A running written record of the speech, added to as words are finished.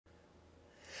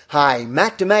Hi,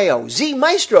 Matt DeMeo, Z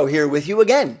Maestro here with you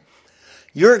again.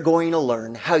 You're going to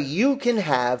learn how you can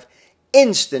have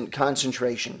instant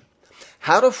concentration,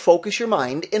 how to focus your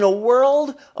mind in a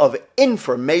world of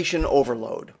information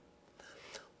overload.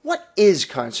 What is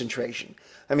concentration?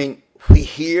 We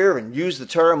hear and use the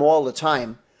term all the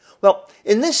time. Well,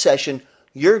 in this session,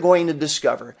 you're going to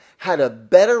discover how to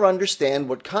better understand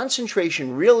what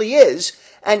concentration really is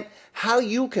and how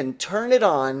you can turn it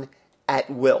on at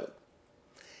will.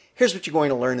 Here's what you're going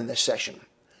to learn in this session.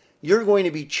 You're going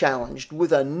to be challenged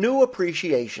with a new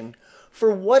appreciation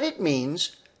for what it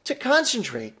means to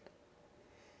concentrate.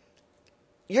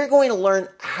 You're going to learn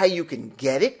how you can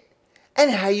get it and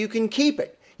how you can keep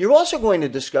it. You're also going to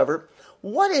discover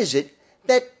what is it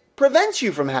that prevents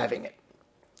you from having it.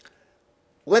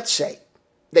 Let's say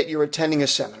that you're attending a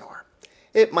seminar.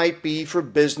 It might be for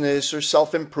business or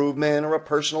self-improvement or a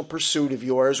personal pursuit of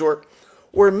yours, or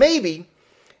maybe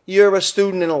you're a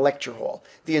student in a lecture hall.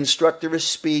 The instructor is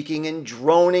speaking and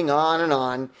droning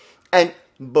on, and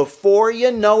before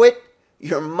you know it,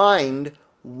 your mind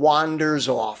wanders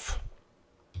off.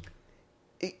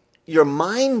 Your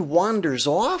mind wanders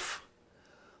off?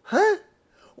 Huh?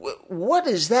 What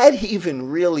does that even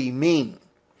really mean?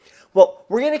 Well,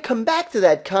 we're going to come back to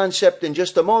that concept in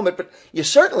just a moment, but you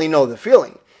certainly know the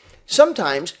feeling.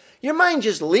 Sometimes your mind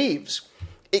just leaves.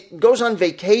 It goes on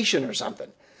vacation or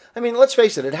something. Let's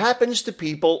face it happens to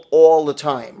people all the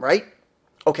time, right?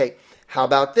 Okay, how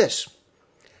about this?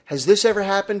 Has this ever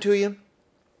happened to you?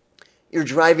 You're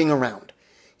driving around.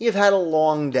 You've had a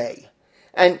long day,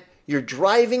 and you're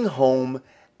driving home,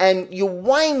 and you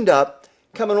wind up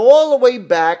coming all the way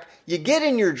back. You get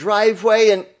in your driveway,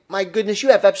 and my goodness, you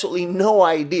have absolutely no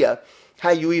idea how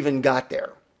you even got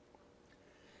there.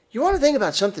 You want to think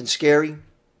about something scary?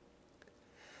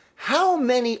 How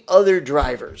many other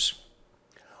drivers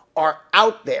are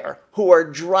out there who are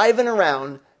driving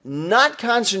around, not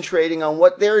concentrating on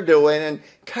what they're doing and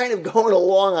kind of going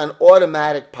along on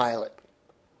automatic pilot?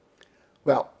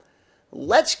 Well,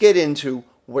 let's get into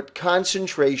what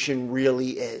concentration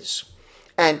really is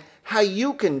and how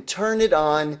you can turn it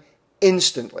on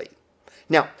instantly.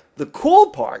 Now, the cool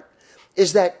part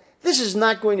is that this is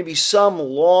not going to be some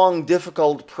long,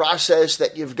 difficult process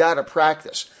that you've got to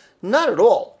practice. Not at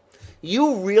all.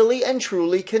 You really and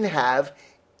truly can have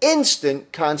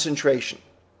instant concentration.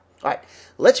 All right,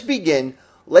 let's begin.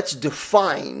 Let's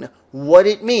define what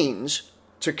it means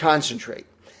to concentrate.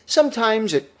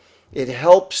 Sometimes it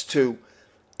helps to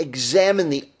examine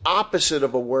the opposite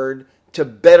of a word to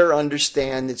better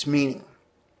understand its meaning.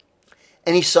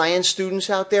 Any science students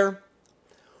out there?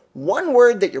 One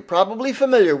word that you're probably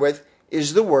familiar with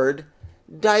is the word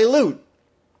dilute.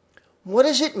 What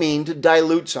does it mean to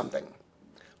dilute something?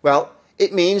 Well,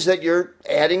 it means that you're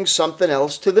adding something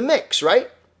else to the mix,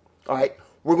 right? All right,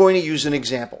 we're going to use an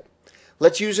example.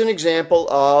 Let's use an example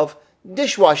of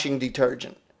dishwashing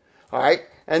detergent. All right,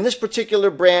 and this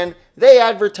particular brand, they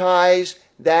advertise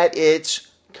that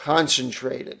it's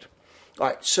concentrated. All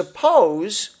right,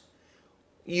 suppose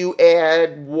you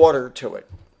add water to it.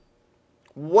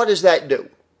 What does that do?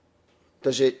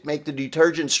 Does it make the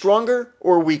detergent stronger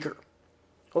or weaker?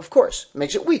 Of course, it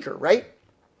makes it weaker, right?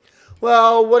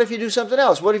 Well, what if you do something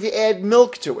else? What if you add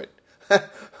milk to it?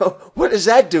 What does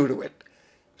that do to it?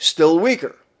 Still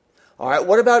weaker. All right,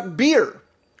 what about beer?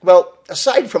 Well,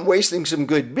 aside from wasting some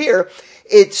good beer,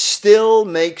 it still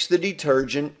makes the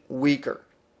detergent weaker.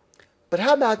 But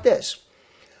how about this?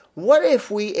 What if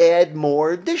we add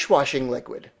more dishwashing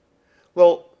liquid?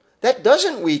 Well, that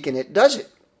doesn't weaken it, does it?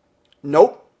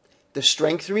 Nope. The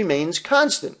strength remains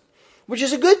constant, which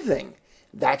is a good thing.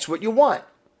 That's what you want.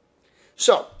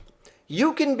 So,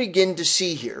 you can begin to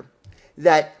see here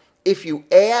that if you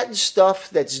add stuff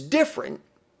that's different,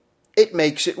 it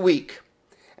makes it weak.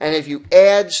 And if you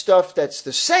add stuff that's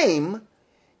the same,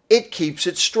 it keeps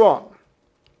it strong.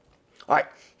 All right,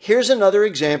 here's another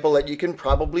example that you can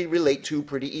probably relate to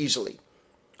pretty easily.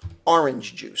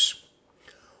 Orange juice.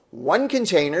 One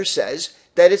container says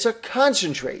that it's a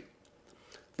concentrate.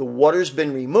 The water's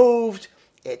been removed,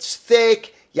 it's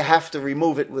thick, you have to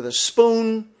remove it with a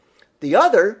spoon. The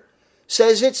other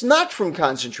says it's not from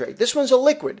concentrate. This one's a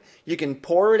liquid. You can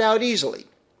pour it out easily.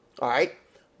 All right,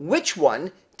 which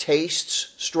one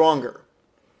tastes stronger?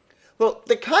 Well,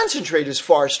 the concentrate is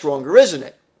far stronger, isn't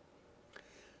it?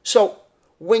 So,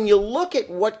 when you look at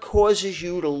what causes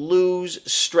you to lose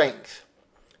strength,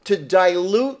 to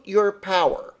dilute your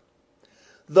power,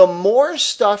 the more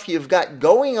stuff you've got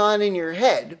going on in your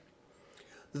head,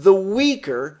 the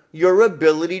weaker your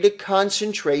ability to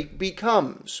concentrate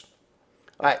becomes.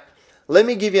 All right, let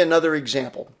me give you another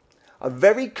example, a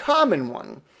very common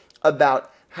one about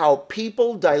how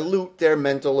people dilute their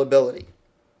mental ability.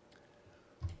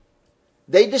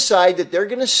 They decide that they're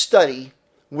going to study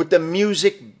with the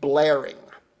music blaring.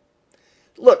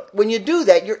 Look, when you do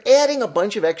that, you're adding a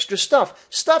bunch of extra stuff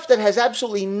that has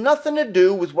absolutely nothing to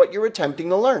do with what you're attempting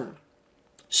to learn.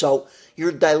 So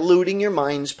you're diluting your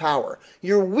mind's power.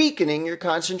 You're weakening your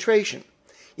concentration.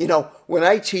 You know, when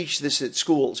I teach this at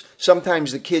schools,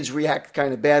 sometimes the kids react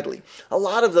kind of badly. A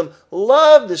lot of them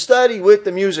love to study with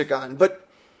the music on, but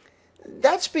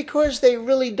that's because they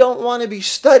really don't want to be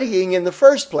studying in the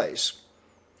first place.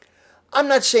 I'm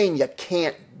not saying you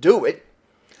can't do it.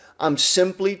 I'm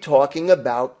simply talking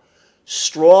about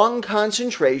strong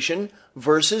concentration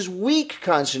versus weak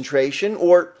concentration,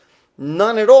 or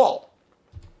none at all.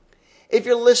 If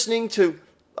you're listening to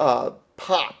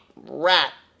pop,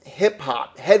 rap,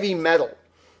 hip-hop, heavy metal,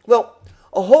 well,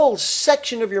 a whole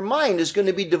section of your mind is going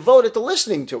to be devoted to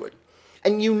listening to it.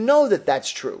 And you know that that's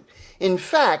true. In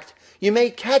fact, you may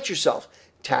catch yourself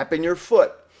tapping your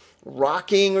foot,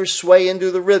 rocking or swaying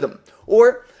to the rhythm,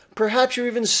 or perhaps you're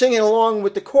even singing along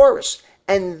with the chorus.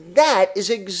 And that is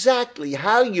exactly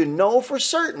how you know for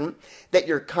certain that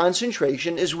your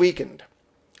concentration is weakened.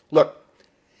 Look,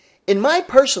 in my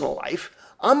personal life,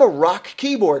 I'm a rock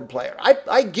keyboard player.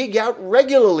 I gig out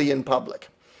regularly in public.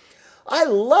 I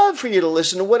love for you to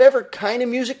listen to whatever kind of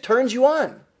music turns you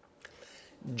on.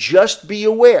 Just be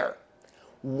aware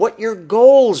what your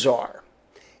goals are.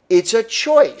 It's a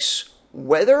choice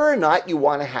whether or not you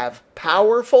want to have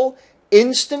powerful,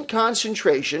 instant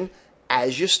concentration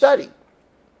as you study.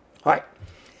 All right,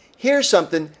 here's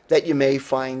something that you may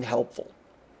find helpful.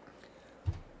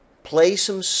 Play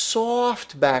some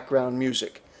soft background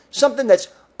music, something that's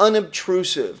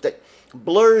unobtrusive, that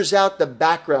blurs out the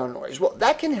background noise. Well,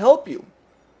 that can help you.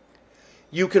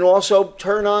 You can also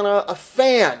turn on a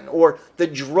fan or the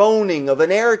droning of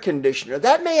an air conditioner.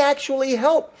 That may actually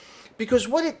help, because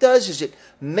what it does is it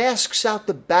masks out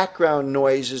the background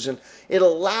noises and it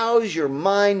allows your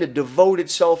mind to devote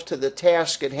itself to the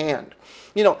task at hand.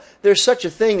 You know, there's such a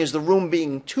thing as the room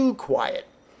being too quiet.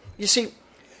 You see,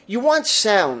 you want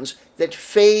sounds that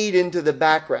fade into the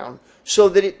background so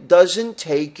that it doesn't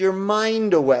take your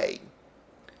mind away.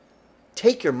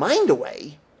 Take your mind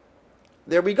away?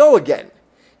 There we go again.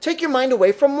 Take your mind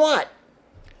away from what?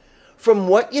 From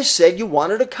what you said you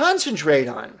wanted to concentrate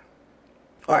on.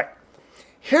 All right,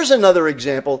 here's another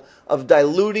example of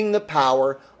diluting the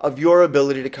power of your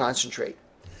ability to concentrate.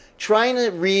 Trying to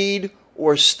read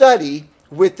or study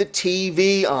with the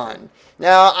TV on.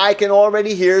 Now, I can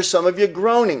already hear some of you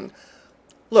groaning.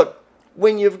 Look,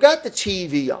 when you've got the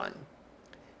TV on,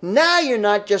 now you're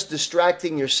not just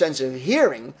distracting your sense of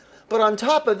hearing, but on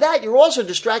top of that, you're also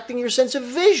distracting your sense of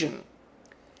vision.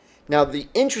 Now, the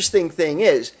interesting thing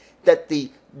is that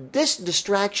this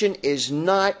distraction is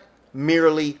not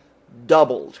merely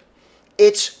doubled.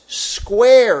 It's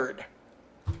squared.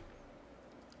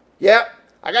 Yeah,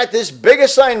 I got this big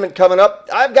assignment coming up.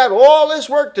 I've got all this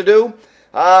work to do.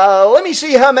 Let me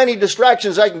see how many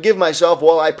distractions I can give myself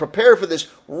while I prepare for this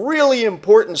really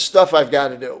important stuff I've got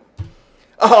to do.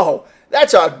 Oh,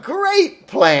 that's a great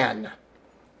plan.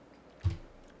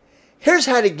 Here's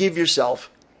how to give yourself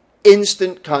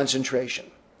instant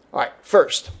concentration. All right,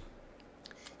 first,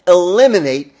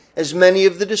 eliminate as many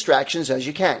of the distractions as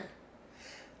you can.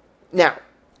 Now,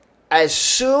 as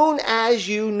soon as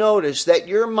you notice that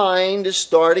your mind is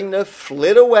starting to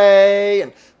flit away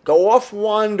and go off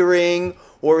wandering,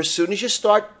 or as soon as you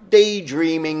start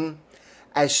daydreaming,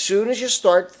 as soon as you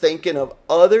start thinking of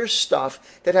other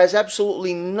stuff that has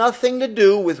absolutely nothing to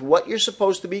do with what you're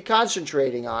supposed to be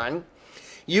concentrating on,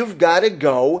 you've got to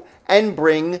go and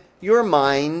bring your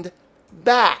mind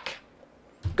back.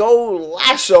 Go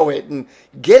lasso it and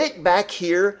get it back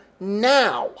here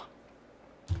now.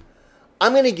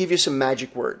 I'm going to give you some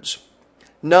magic words.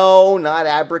 No, not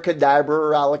abracadabra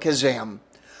or alakazam.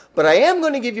 But I am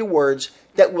going to give you words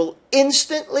that will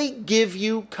instantly give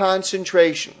you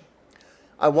concentration.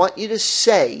 I want you to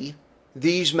say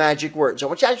these magic words. I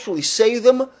want you to actually say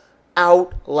them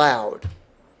out loud.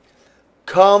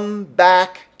 Come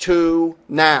back to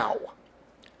now.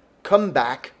 Come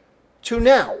back to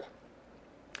now.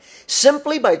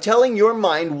 Simply by telling your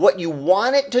mind what you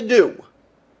want it to do.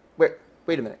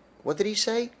 Wait a minute. What did he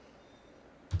say?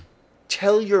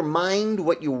 Tell your mind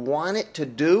what you want it to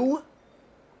do?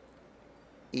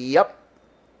 Yep.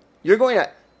 You're going to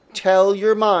tell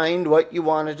your mind what you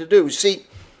want it to do. See,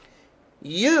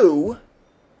 you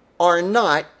are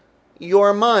not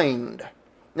your mind.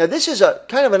 Now, this is a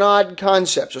kind of an odd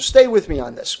concept, so stay with me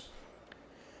on this.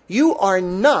 You are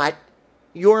not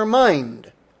your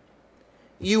mind.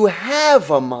 You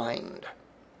have a mind.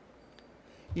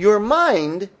 Your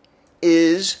mind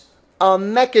is a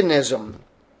mechanism.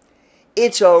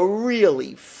 It's a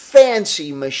really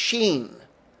fancy machine.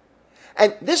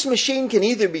 And this machine can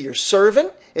either be your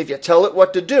servant if you tell it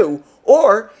what to do,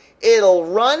 or it'll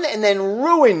run and then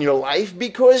ruin your life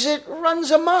because it runs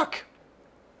amok.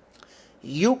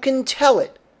 You can tell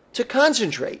it to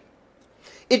concentrate.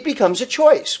 It becomes a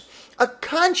choice, a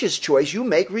conscious choice you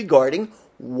make regarding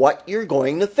what you're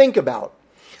going to think about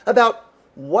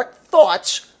what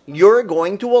thoughts you're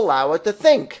going to allow it to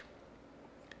think.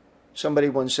 Somebody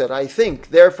once said, "I think,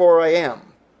 therefore I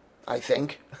am." I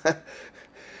think.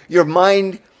 Your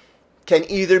mind can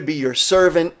either be your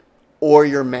servant or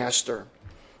your master.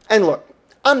 And look,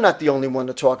 I'm not the only one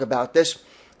to talk about this.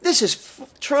 This is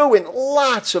true in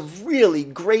lots of really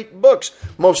great books,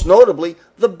 most notably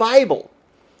the Bible.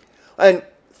 And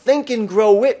Think and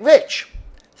Grow Rich.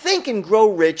 Think and Grow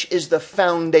Rich is the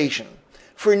foundation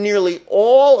for nearly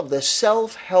all of the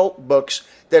self-help books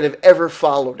that have ever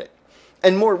followed it.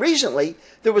 And more recently,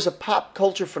 there was a pop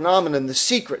culture phenomenon, The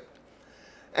Secret.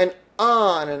 And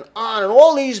on and on. And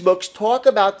all these books talk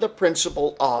about the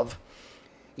principle of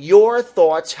your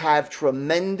thoughts have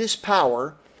tremendous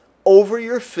power over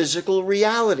your physical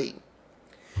reality.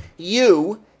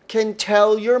 You can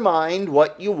tell your mind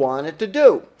what you want it to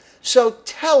do. So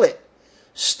tell it.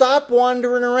 Stop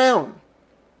wandering around.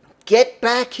 Get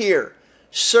back here.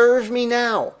 Serve me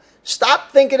now.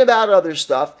 Stop thinking about other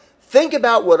stuff. Think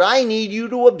about what I need you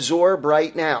to absorb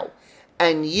right now.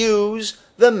 And use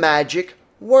the magic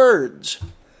words.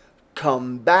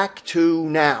 Come back to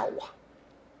now.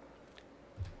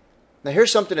 Now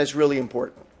here's something that's really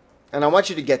important. And I want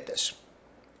you to get this.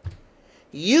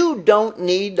 You don't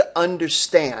need to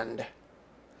understand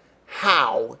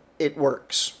how it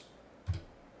works.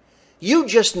 You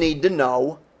just need to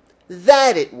know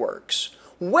that it works,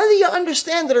 whether you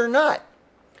understand it or not.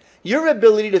 Your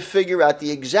ability to figure out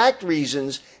the exact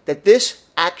reasons that this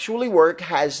actually works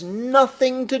has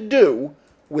nothing to do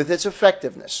with its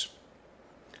effectiveness.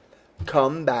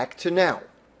 Come back to now.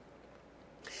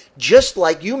 Just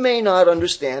like you may not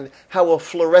understand how a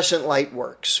fluorescent light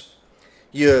works.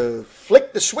 You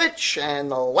flick the switch and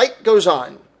the light goes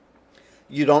on.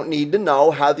 You don't need to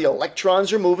know how the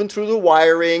electrons are moving through the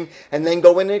wiring and then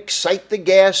go and excite the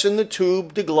gas in the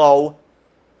tube to glow.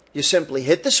 You simply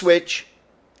hit the switch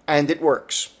and it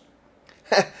works.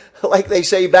 Like they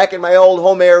say back in my old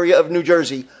home area of New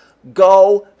Jersey,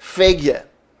 go figure.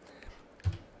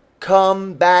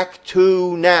 Come back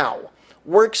to now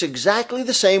works exactly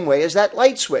the same way as that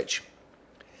light switch.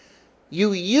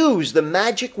 You use the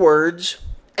magic words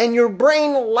and your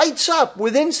brain lights up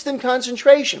with instant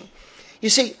concentration. You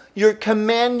see, you're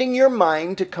commanding your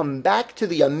mind to come back to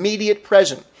the immediate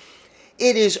present.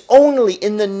 It is only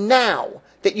in the now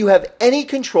that you have any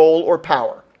control or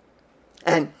power.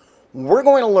 And we're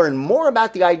going to learn more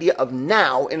about the idea of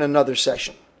now in another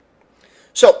session.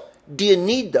 So, do you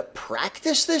need to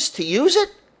practice this to use it?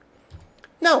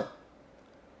 No.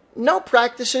 No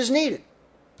practice is needed.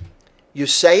 You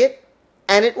say it,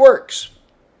 and it works.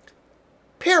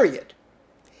 Period.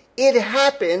 It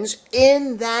happens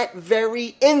in that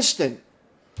very instant.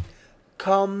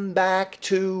 Come back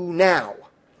to now.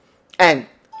 And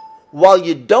while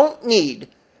you don't need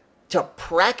to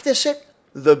practice it,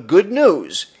 the good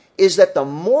news is that the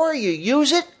more you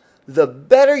use it, the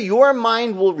better your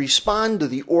mind will respond to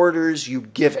the orders you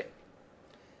give it.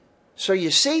 So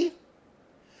you see,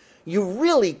 you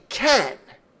really can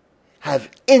have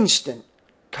instant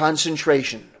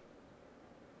concentration.